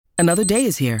Another day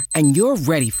is here, and you're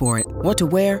ready for it. What to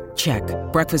wear? Check.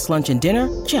 Breakfast, lunch, and dinner?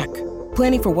 Check.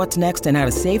 Planning for what's next and how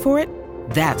to save for it?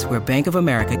 That's where Bank of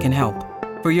America can help.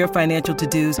 For your financial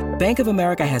to-dos, Bank of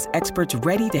America has experts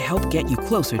ready to help get you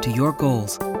closer to your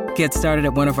goals. Get started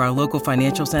at one of our local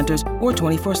financial centers or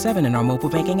 24/7 in our mobile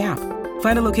banking app.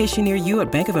 Find a location near you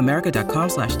at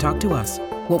bankofamerica.com/talktous.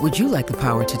 What would you like the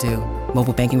power to do?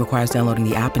 Mobile banking requires downloading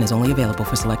the app and is only available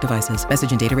for select devices.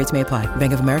 Message and data rates may apply.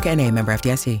 Bank of America N.A., member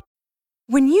FDIC.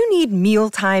 When you need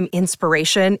mealtime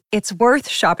inspiration, it's worth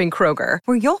shopping Kroger,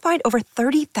 where you'll find over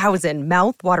 30,000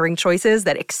 mouth-watering choices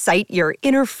that excite your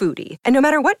inner foodie. And no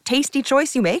matter what tasty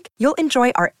choice you make, you'll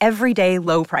enjoy our everyday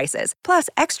low prices, plus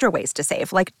extra ways to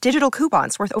save, like digital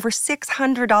coupons worth over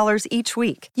 $600 each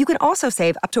week. You can also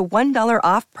save up to $1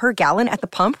 off per gallon at the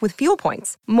pump with fuel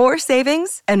points. More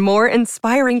savings and more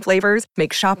inspiring flavors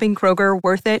make shopping Kroger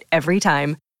worth it every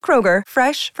time. Kroger,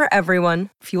 fresh for everyone.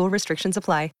 Fuel restrictions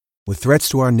apply. With threats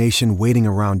to our nation waiting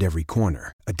around every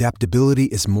corner, adaptability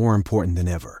is more important than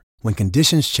ever. When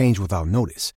conditions change without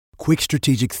notice, quick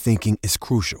strategic thinking is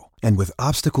crucial. And with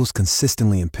obstacles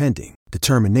consistently impending,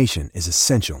 determination is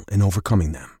essential in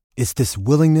overcoming them. It's this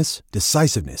willingness,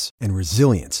 decisiveness, and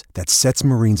resilience that sets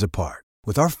Marines apart.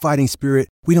 With our fighting spirit,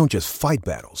 we don't just fight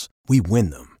battles, we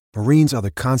win them. Marines are the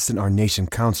constant our nation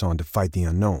counts on to fight the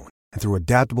unknown. And through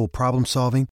adaptable problem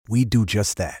solving, we do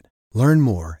just that. Learn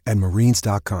more at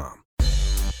marines.com.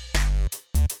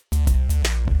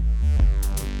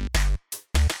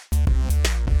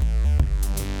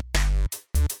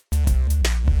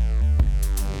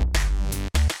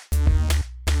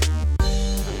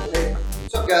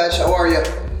 What's up, guys? How are you?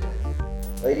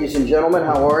 Ladies and gentlemen,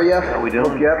 how are you? How we doing?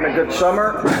 Hope you're having a good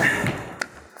summer.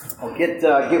 I'll get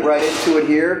right into it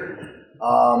here.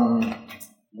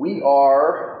 We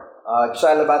are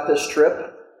excited about this trip.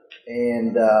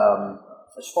 And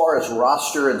as far as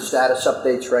roster and status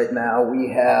updates right now, we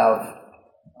have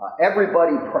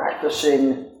everybody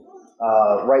practicing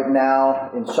right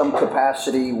now in some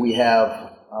capacity. We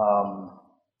have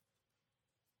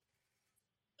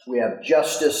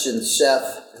Justice and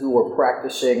Seth who are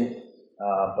practicing,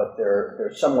 but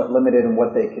they're somewhat limited in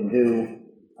what they can do.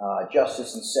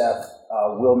 Justice and Seth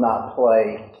will not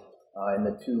play in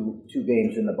the two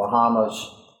games in the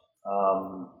Bahamas.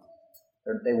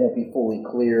 They won't be fully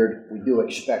cleared. We do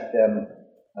expect them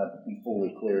to be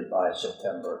fully cleared by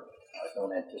September. I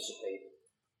don't anticipate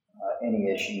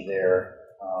any issue there.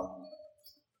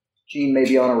 Gene may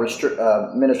be on a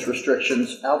minutes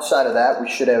restrictions. Outside of that, we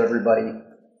should have everybody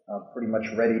pretty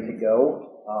much ready to go,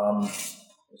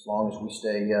 as long as we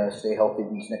stay healthy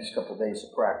these next couple of days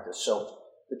of practice. So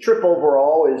the trip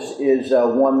overall is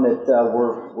one that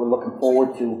we're looking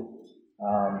forward to.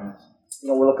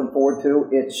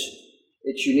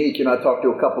 It's unique. I talked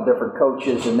to a couple different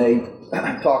coaches, and they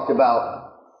talked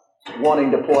about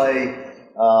wanting to play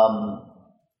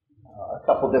a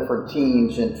couple different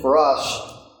teams. And for us,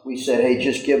 we said, hey,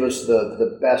 just give us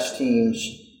the best teams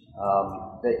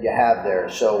that you have there.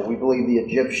 So we believe the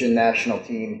Egyptian national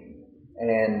team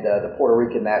and the Puerto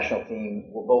Rican national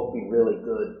team will both be really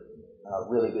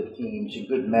good teams and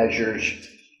good measures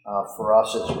for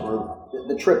us as a group.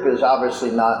 The trip is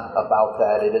obviously not about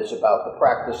that. It is about the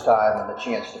practice time and the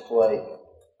chance to play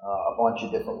a bunch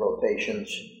of different rotations.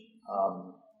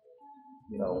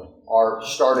 Our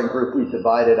starting group, we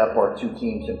divided up our two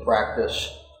teams in practice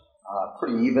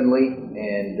pretty evenly,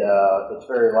 and it's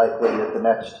very likely that the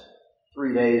next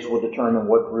 3 days will determine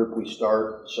what group we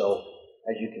start. So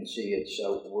as you can see,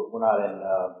 we're not in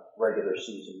regular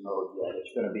season mode yet.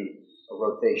 It's going to be a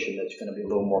rotation that's going to be a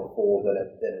little more full than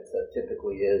it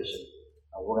typically is.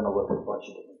 We're going to look at a bunch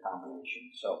of different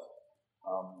combinations. So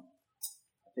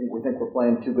we think we're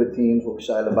playing two good teams. We're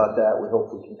excited about that. We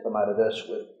hope we can come out of this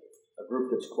with a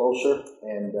group that's closer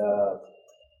and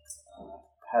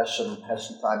has some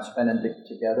time spending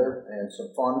together and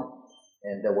some fun,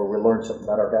 and where we learn something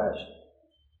about our guys.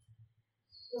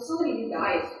 Well, so many new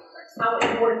guys. How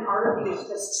important are these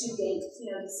just 2 games,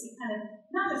 to see kind of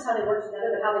not just how they work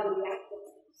together, but how they react to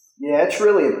things? Yeah, it's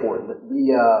really important.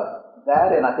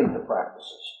 That and I think the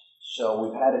practices. So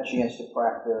we've had a chance to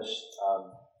practice.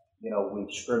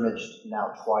 We've scrimmaged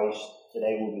now twice.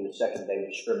 Today will be the second day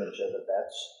we scrimmage as the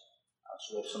vets.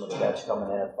 So we have some of the vets coming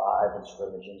in at 5 and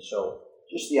scrimmaging. So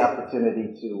just the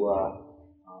opportunity to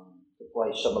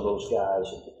play some of those guys.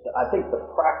 I think the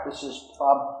practices,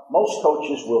 most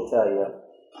coaches will tell you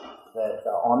that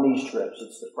on these trips,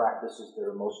 it's the practices that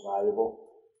are most valuable.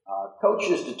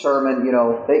 Coaches determine,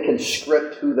 they can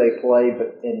script who they play,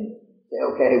 and say,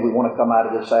 okay, we want to come out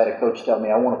of this. I had a coach tell me,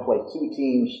 I want to play 2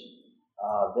 teams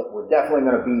that we're definitely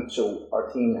going to beat, so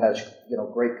our team has,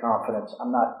 great confidence.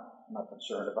 I'm not not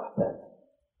concerned about that.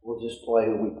 We'll just play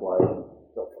who we play and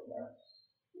go from there.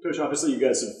 Coach, obviously you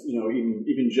guys have,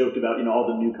 even joked about, all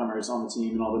the newcomers on the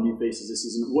team and all the new faces this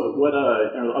season. What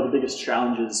are the biggest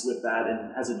challenges with that,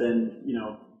 and has it been,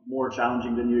 more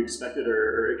challenging than you expected,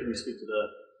 or can you speak to the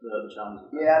challenges?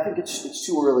 Yeah, I think it's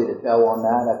too early to tell on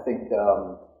that. I think,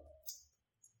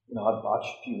 I've watched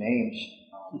a few names,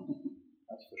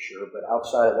 that's for sure. But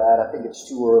outside of that, I think it's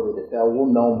too early to tell.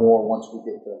 We'll know more once we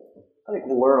get I think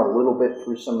we'll learn a little bit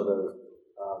through some of the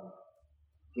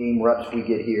game reps we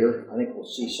get here. I think we'll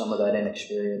see some of that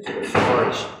inexperience. But as far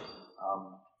as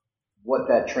what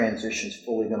that transition is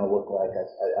fully going to look like,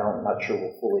 I'm not sure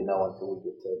we'll fully know until we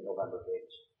get to November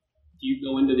games. Do you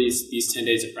go into these 10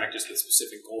 days of practice with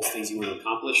specific goals, things you want to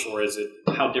accomplish, or is it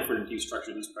how different do you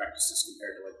structure these practices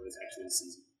compared to when it's actually the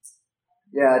season?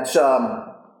 Yeah, it's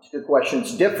a good question.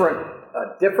 It's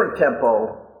different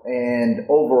tempo and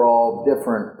overall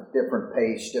different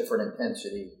pace, different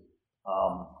intensity.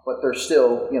 But there's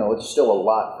still, it's still a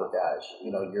lot for guys.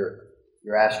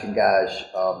 You're asking guys,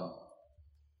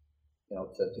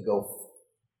 to go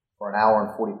for an hour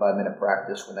and 45-minute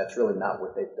practice when that's really not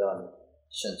what they've done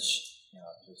since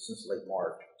late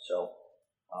March. So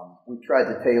we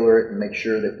tried to tailor it and make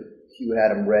sure that Hugh had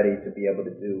them ready to be able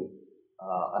to do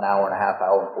an hour and a half,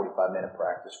 hour and 45-minute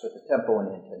practice. But the tempo and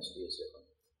the intensity is different.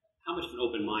 How much of an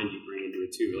open mind do you bring into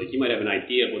it too? Like, you might have an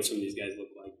idea of what some of these guys look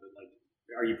like, but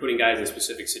are you putting guys in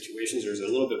specific situations, or is it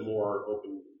a little bit more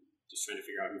open, just trying to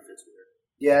figure out who fits where?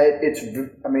 Yeah,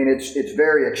 it's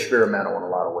very experimental in a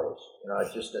lot of ways. I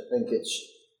think it's,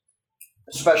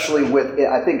 especially with,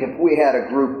 I think if we had a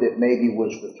group that maybe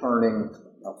was returning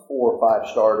 4 or 5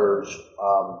 starters,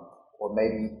 or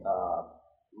maybe a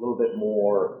little bit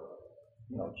more,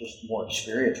 just more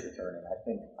experience returning, I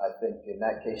think in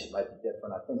that case it might be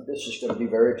different. I think this is going to be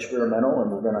very experimental, and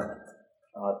we're going to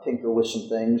tinker with some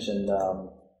things, and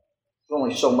there's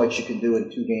only so much you can do in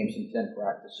 2 games and 10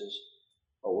 practices,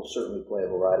 but we'll certainly play a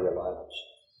variety of lineups.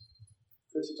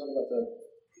 Chris, you talking about the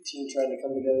team trying to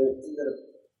come together. You got a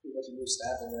pretty much a new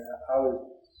staff in there. How are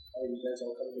you guys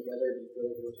all coming together? Do you feel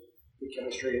like there's good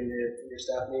chemistry in your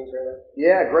staff meetings right now?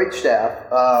 Yeah, great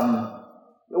staff.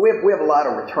 We have a lot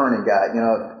of returning guys.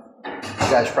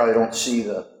 You guys probably don't see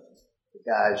the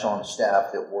guys on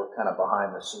staff that work kind of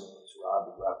behind the scenes.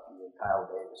 Robbie Ruffy and Kyle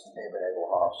Davis and David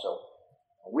Egelhoff. So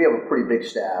we have a pretty big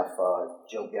staff.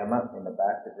 Joe Gemma in the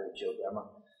back, the great Joe Gemma.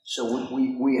 So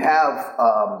we have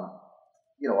a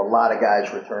lot of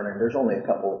guys returning. There's only a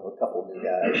couple new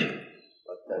guys,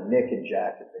 but Nick and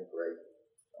Jack have been great.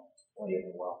 So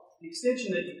doing well. The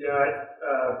extension that you got,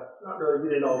 not really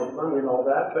getting all the money and all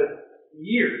that, but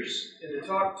years. And to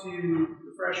talk to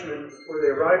the freshmen before they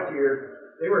arrived here,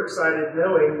 they were excited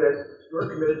knowing that you're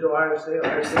committed to Ohio State.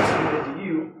 Ohio State's committed to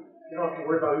you. You don't have to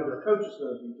worry about who their coach is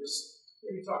going to be. Just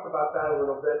maybe talk about that a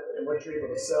little bit and what you're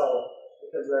able to sell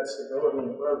because of that stability in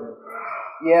the program.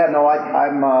 Yeah, no,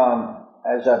 I'm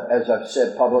as I've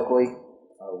said publicly,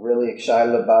 really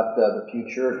excited about the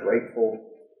future. Grateful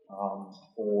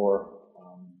for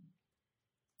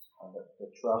the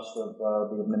trust of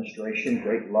the administration.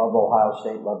 Great, love Ohio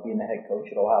State. Love being the head coach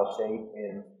at Ohio State.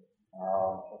 And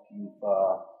if you've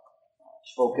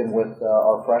spoken with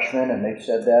our freshmen, and they've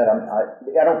said that, I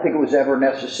don't think it was ever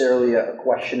necessarily a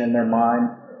question in their mind,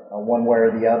 one way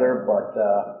or the other. But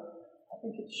I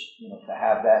think it's to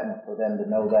have that and for them to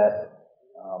know that,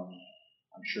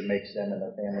 I'm sure makes them and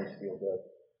their families feel good.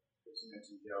 You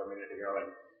mentioned Joe a minute ago,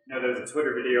 and there was a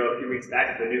Twitter video a few weeks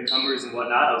back of the newcomers and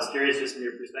whatnot. I was curious, just from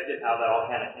your perspective, how that all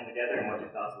kind of came together and what your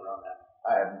thoughts were on that.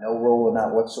 I have no role in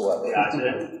that whatsoever.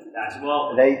 Gotcha.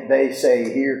 Well, they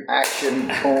say here, action,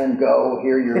 boom, go.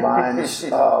 Here are your lines.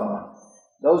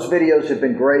 Those videos have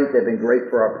been great. They've been great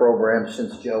for our program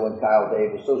since Joe and Kyle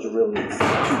Davis. Those are really the 2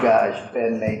 guys.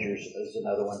 Ben Majors is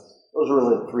another one. Those are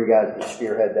really the 3 guys that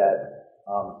spearhead that.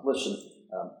 Listen,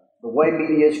 the way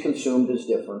media is consumed is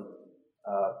different.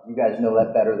 You guys know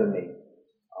that better than me.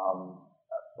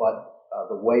 But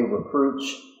the way recruits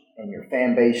and your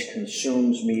fan base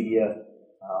consumes media,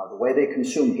 the way they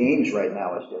consume games right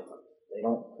now is different. They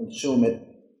don't consume it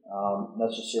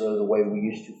necessarily the way we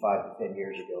used to 5 to 10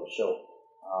 years ago. So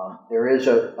there is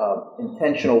a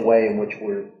intentional way in which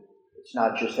it's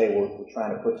not just, hey, we're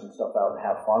trying to put some stuff out and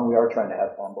have fun. We are trying to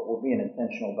have fun, but we're being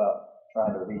intentional about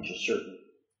trying to reach a certain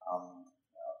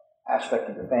aspect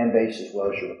of the fan base as well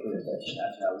as your recruiting base.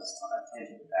 I was on a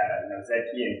tangent with that. Zed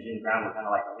Key and Gene Brown were kind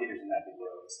of like the leaders in that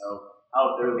video. So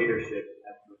how their leadership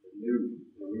with the new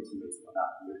teammates and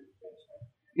whatnot?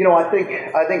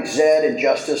 I think Zed and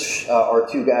Justice are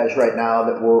 2 guys right now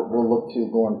that we'll look to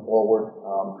going forward.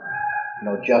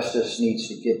 Justice needs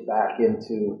to get back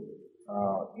into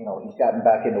He's gotten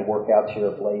back into workouts here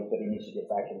of late, but he needs to get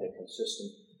back into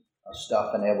consistent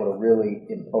stuff and able to really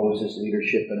impose his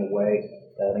leadership in a way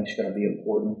that I think is going to be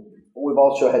important. But we've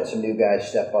also had some new guys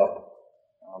step up,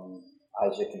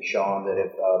 Isaac and Sean, that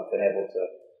have been able to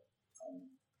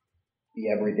be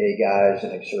everyday guys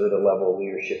and exert a level of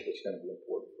leadership that's going to be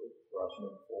important for us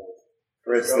moving forward.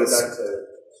 Chris, going back to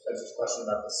Spencer's question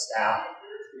about the staff,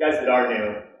 you guys that are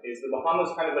new, is the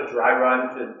Bahamas kind of a dry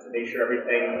run to make sure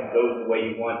everything goes the way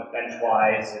you want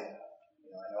bench-wise? And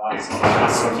I know obviously you got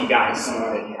some key guys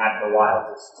that you had for a while.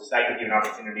 Does that give you an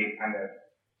opportunity to kind of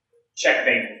check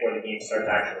things before the game starts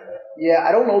actually? Yeah,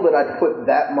 I don't know that I'd put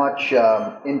that much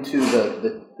into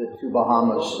the two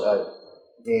Bahamas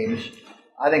games.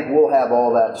 I think we'll have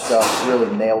all that stuff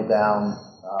really nailed down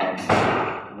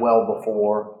well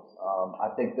before. I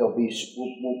think there'll be,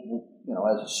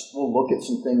 we'll look at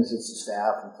some things as a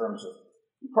staff in terms of,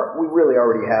 we really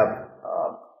already have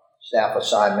staff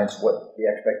assignments, what the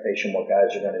expectation, what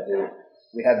guys are going to do.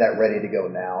 We have that ready to go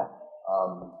now.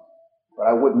 But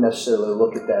I wouldn't necessarily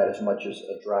look at that as much as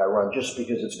a dry run, just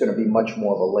because it's going to be much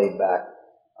more of a laid-back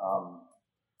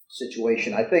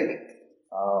situation. I think,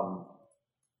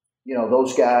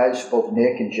 those guys, both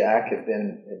Nick and Jack, have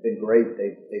been great.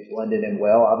 They've blended in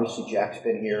well. Obviously, Jack's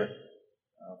been here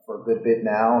for a good bit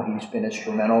now. He's been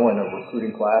instrumental in a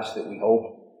recruiting class that we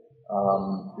hope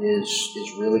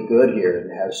is really good here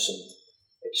and has some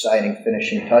exciting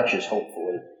finishing touches,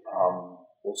 hopefully.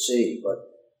 We'll see, but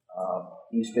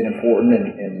he's been important,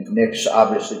 and Nick's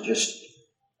obviously just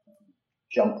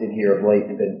jumped in here of late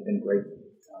and been great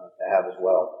to have as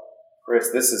well.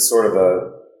 Chris, this is sort of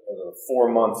a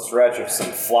 4-month stretch of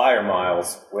some flyer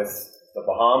miles with the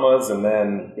Bahamas and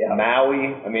then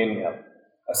Maui. I mean,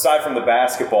 aside from the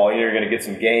basketball, you're going to get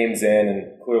some games in,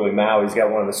 and clearly Maui's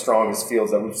got one of the strongest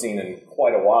fields that we've seen in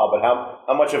quite a while. But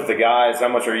how much of the guys, how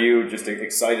much are you just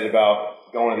excited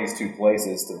about going to these two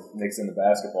places to mix in the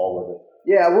basketball with it?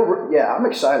 Yeah, I'm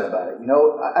excited about it.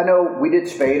 I know we did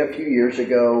Spain a few years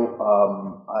ago.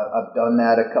 I've done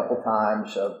that a couple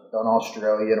times. I've done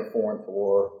Australia in a foreign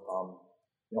tour.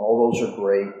 All those are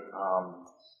great.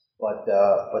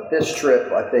 But this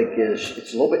trip, I think,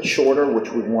 it's a little bit shorter, which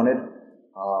we wanted.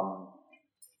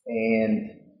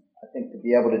 And I think to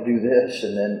be able to do this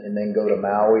and then go to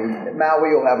Maui.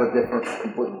 Maui will have a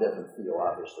completely different feel.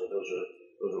 Obviously,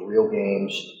 those are real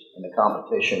games, and the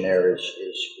competition there is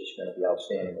going to be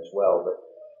outstanding as well. But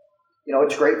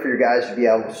it's great for your guys to be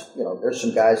able to. There's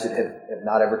some guys that have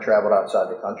not ever traveled outside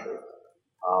the country,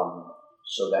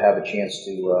 so to have a chance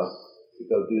to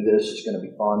go do this is going to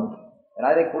be fun. And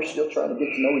I think we're still trying to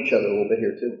get to know each other a little bit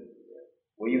here too.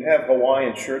 Will you have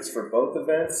Hawaiian shirts for both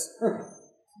events?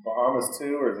 Bahamas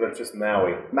too, or is that just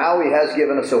Maui? Maui has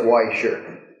given us a Hawaii shirt.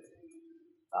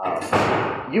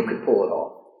 You could pull it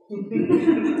off.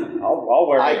 I'll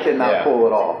wear it. I cannot pull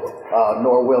it off,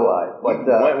 nor will I.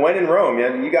 But when in Rome,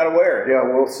 you got to wear it. Yeah,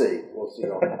 we'll see. We'll see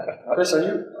on that. Chris, are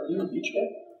you a beach guy?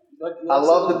 I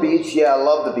love the beach. Yeah, I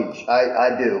love the beach.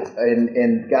 I do.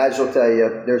 And guys will tell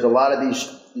you, there's a lot of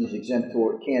these exempt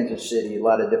tours, Kansas City, a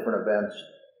lot of different events.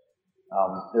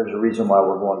 There's a reason why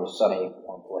we're going to sunny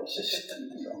warm places.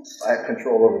 So I have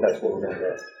control over that's what we're going to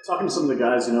do. Talking to some of the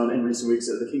guys, in recent weeks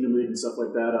at the Kingdom League and stuff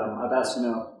like that, I've asked,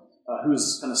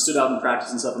 who's kind of stood out in practice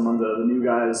and stuff among the new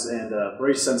guys, and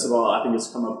Brace Sensabaugh, I think,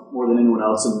 has come up more than anyone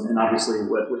else, and obviously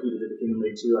what he did at the Kingdom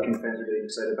League too. I think fans are getting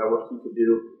excited about what he could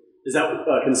do. Is that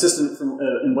consistent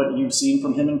in what you've seen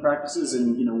from him in practices,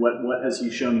 and what has he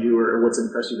shown you, or what's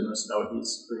impressed you the most about what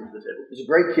he's bringing to the table? He's a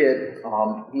great kid.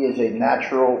 He is a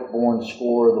natural-born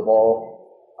scorer of the ball.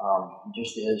 He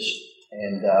just is,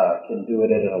 and can do it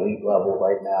at an elite level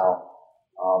right now.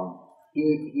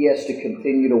 He has to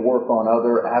continue to work on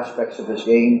other aspects of his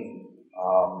game,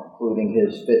 including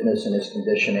his fitness and his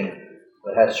conditioning,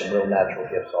 but has some real natural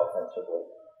gifts offensively.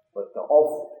 But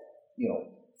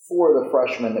four of the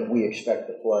freshmen that we expect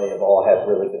to play have all had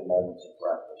really good moments in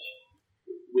practice.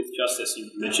 With Justice, you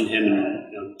mentioned him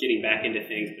and getting back into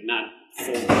things, but not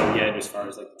full go yet as far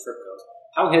as the trip goes.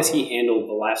 How has he handled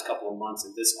the last couple of months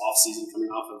and this off season coming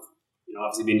off of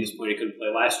obviously being disappointed he couldn't play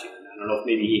last year? And I don't know if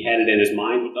maybe he had it in his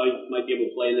mind he thought he might be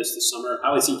able to play this summer.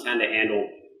 How has he kind of handled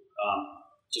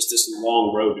just this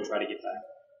long road to try to get back?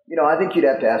 I think you'd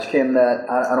have to ask him that.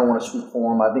 I don't want to speak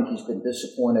for him. I think he's been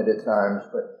disappointed at times,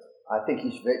 but I think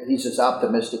he's as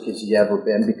optimistic as he's ever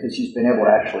been because he's been able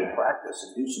to actually practice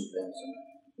and do some things.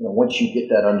 And once you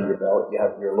get that under your belt,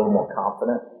 you're a little more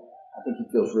confident. I think he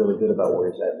feels really good about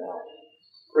where he's at now.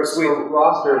 Chris, the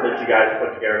roster that you guys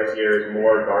put together this year is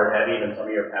more guard heavy than some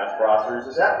of your past rosters.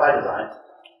 Is that by design?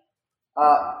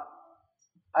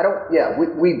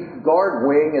 We guard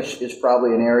wing is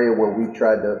probably an area where we've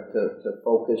tried to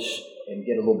focus and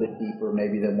get a little bit deeper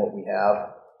maybe than what we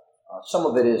have. Some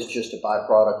of it is just a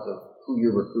byproduct of who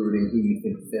you're recruiting, who you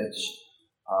think fits.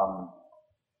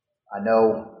 I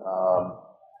know,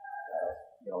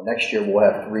 next year we'll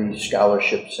have 3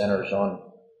 scholarship centers on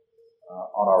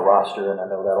our roster, and I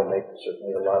know that'll make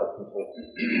certainly a lot of people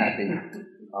happy.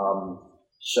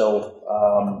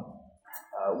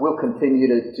 We'll continue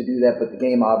to do that, but the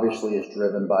game obviously is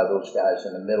driven by those guys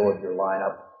in the middle of your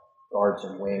lineup, guards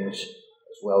and wings,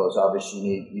 as well as obviously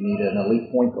you need an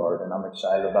elite point guard, and I'm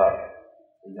excited about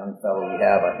the young fellow we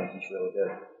have. I think he's really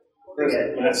good.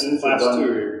 Looking at teams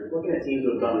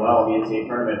who have done well in the NCAA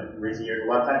tournament in recent years, a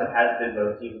lot of times it has been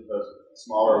those teams with those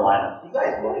smaller lineups. Do you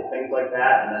guys look at things like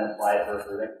that and then apply it for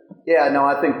recruiting? Yeah, no,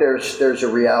 I think there's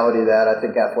a reality to that. I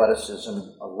think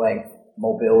athleticism, length,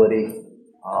 mobility,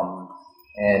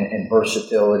 and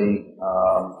versatility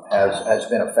has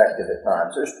been effective at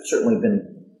times. There's certainly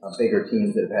been bigger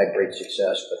teams that have had great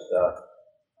success, but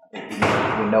I think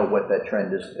we know what that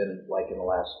trend has been like in the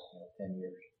last 10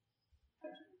 years.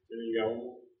 There you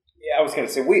go. Yeah, I was going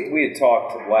to say, we had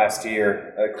talked last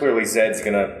year, clearly Zed's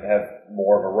going to have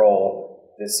more of a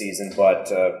role this season, but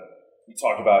you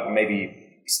talked about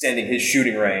maybe extending his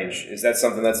shooting range. Is that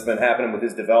something that's been happening with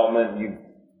his development?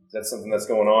 Is that something that's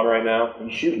going on right now?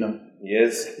 He's shooting them. He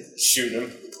is? Shooting them?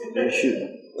 He's shooting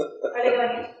them. Are they going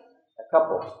in? A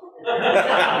couple.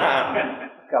 A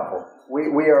couple.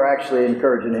 We are actually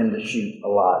encouraging him to shoot a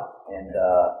lot, and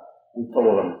we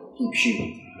told him, keep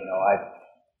shooting.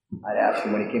 I'd asked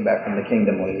him when he came back from the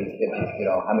Kingdom League,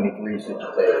 how many threes did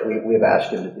you take? We've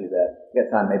asked him to do that. We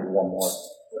got time, maybe one more.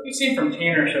 What have you seen from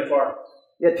Tanner so far?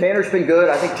 Yeah, Tanner's been good.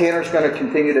 I think Tanner's going to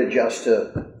continue to adjust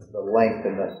to the length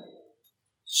and the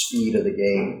speed of the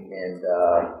game, and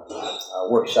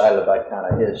we're excited about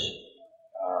kind of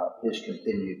his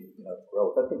continued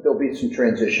growth. I think there'll be some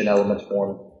transition elements for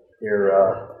him here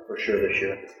for sure this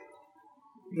year.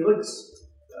 He looks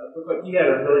like he had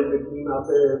a really good game out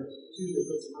there too to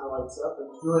put some highlights up and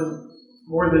doing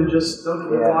more than just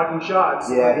blocking shots.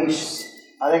 Yeah,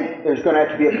 I think there's going to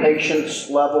have to be a patience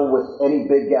level with any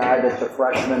big guy that's a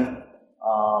freshman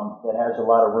that has a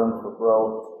lot of room for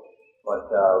growth. But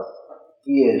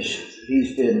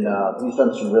he's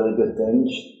done some really good things.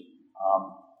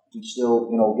 He still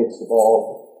gets the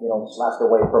ball slapped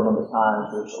away from him at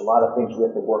times. There's a lot of things we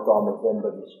have to work on with him,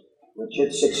 but he's legit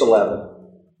 6'11".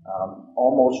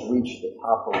 Almost reached the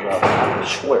top of the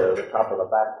square, the top of the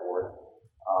backboard.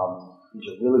 He's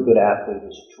a really good athlete.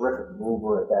 He's a terrific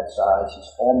mover at that size.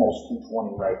 He's almost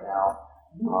 220 right now.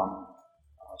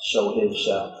 So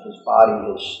his body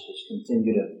has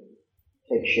continued to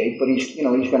take shape, but he's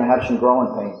going to have some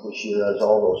growing pains this year, as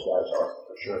all those guys are,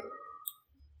 for sure.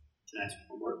 Nice.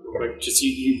 Real quick, just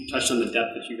you touched on the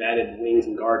depth that you've added, wings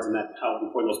and guards, and that how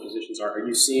important those positions are. Are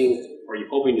you seeing, or are you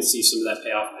hoping to see some of that pay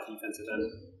off on the defensive end?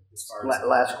 As far as,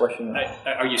 last question.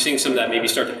 Are you seeing some of that maybe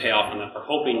start to pay off on that, or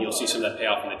hoping you'll see some of that pay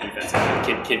off on the defensive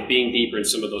end? Can being deeper in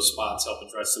some of those spots help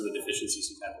address some of the deficiencies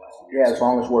you've had last year? Yeah, as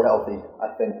long as we're healthy.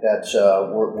 I think that's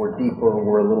we're deeper.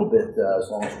 We're a little bit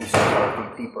as long as we stay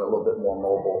healthy, deeper, a little bit more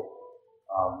mobile.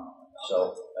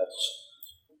 So that's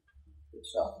good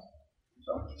stuff.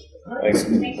 Thanks,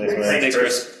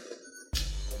 Chris.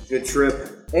 Good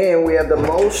trip. And we have the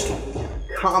most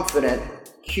confident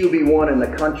QB1 in the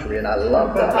country, and I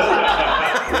love that.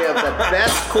 We have the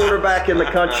best quarterback in the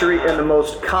country and the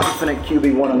most confident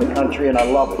QB1 in the country, and I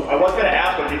love it. I was going to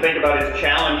ask what you think about his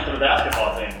challenge to the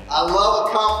basketball team. I love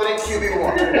a confident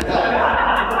QB1.